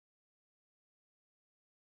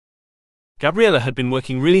Gabriella had been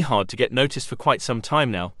working really hard to get noticed for quite some time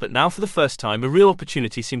now, but now for the first time a real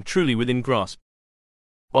opportunity seemed truly within grasp.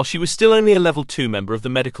 While she was still only a level 2 member of the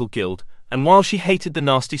medical guild, and while she hated the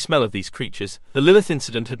nasty smell of these creatures, the Lilith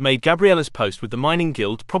incident had made Gabriella's post with the mining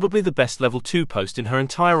guild probably the best level 2 post in her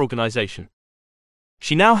entire organization.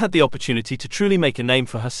 She now had the opportunity to truly make a name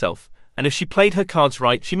for herself, and if she played her cards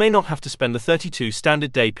right, she may not have to spend the 32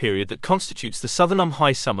 standard day period that constitutes the southern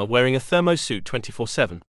high summer wearing a thermosuit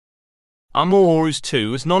 24/7. Or Orus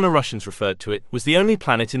 2, as non-Russians referred to it, was the only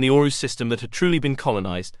planet in the Orus system that had truly been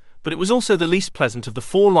colonized, but it was also the least pleasant of the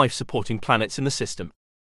 4 life-supporting planets in the system.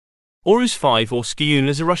 Orus 5, or Skyun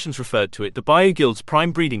as the Russians referred to it, the Bio Guild's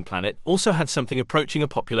prime breeding planet, also had something approaching a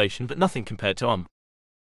population but nothing compared to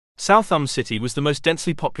South City was the most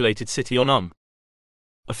densely populated city on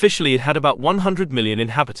Officially it had about 100 million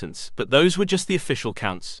inhabitants, but those were just the official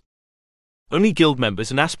counts. Only guild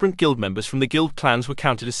members and aspirant guild members from the guild clans were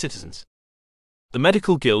counted as citizens. The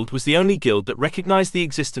medical guild was the only guild that recognized the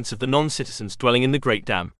existence of the non-citizens dwelling in the Great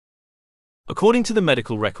Dam. According to the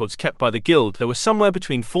medical records kept by the guild, there were somewhere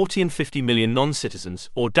between 40 and 50 million non-citizens,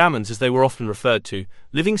 or damans as they were often referred to,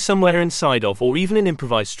 living somewhere inside of or even in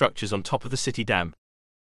improvised structures on top of the city dam.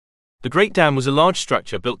 The Great Dam was a large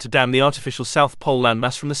structure built to dam the artificial South Pole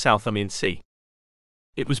landmass from the South Sea.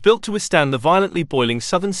 It was built to withstand the violently boiling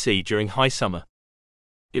Southern Sea during high summer.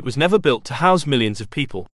 It was never built to house millions of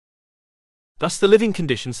people. Thus the living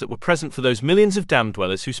conditions that were present for those millions of dam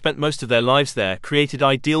dwellers who spent most of their lives there created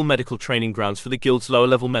ideal medical training grounds for the guild's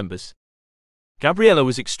lower-level members. Gabriella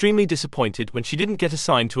was extremely disappointed when she didn't get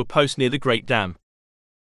assigned to a post near the Great Dam.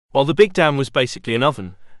 While the Big Dam was basically an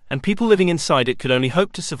oven, and people living inside it could only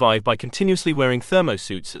hope to survive by continuously wearing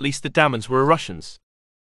thermosuits, at least the damans were Russians.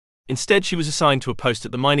 Instead she was assigned to a post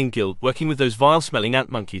at the mining guild working with those vile-smelling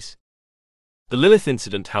ant monkeys. The Lilith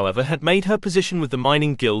incident, however, had made her position with the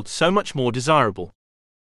mining guild so much more desirable.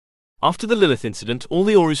 After the Lilith incident, all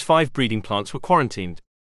the Orus 5 breeding plants were quarantined.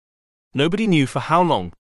 Nobody knew for how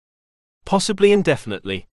long. Possibly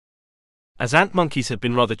indefinitely. As ant monkeys had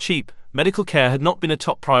been rather cheap, medical care had not been a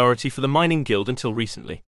top priority for the mining guild until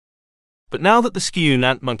recently. But now that the Skyun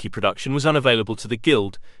ant monkey production was unavailable to the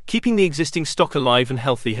guild, keeping the existing stock alive and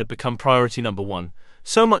healthy had become priority number 1.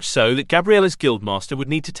 So much so that Gabriella's guildmaster would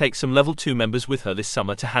need to take some level 2 members with her this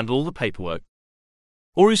summer to handle all the paperwork.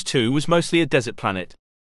 Orus 2 was mostly a desert planet.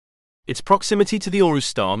 Its proximity to the Orus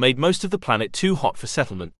star made most of the planet too hot for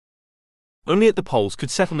settlement. Only at the poles could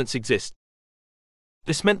settlements exist.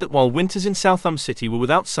 This meant that while winters in South City were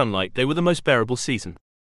without sunlight, they were the most bearable season.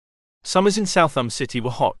 Summers in South City were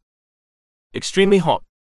hot. Extremely hot.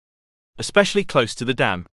 Especially close to the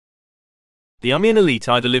dam. The Umian elite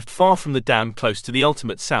either lived far from the dam close to the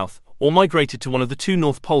ultimate south, or migrated to one of the 2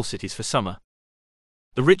 North Pole cities for summer.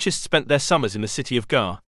 The richest spent their summers in the city of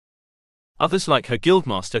Gar. Others, like her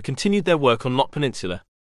guildmaster, continued their work on Lot Peninsula.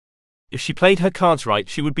 If she played her cards right,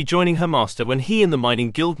 she would be joining her master when he and the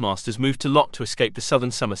mining guild masters moved to Lot to escape the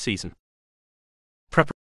southern summer season.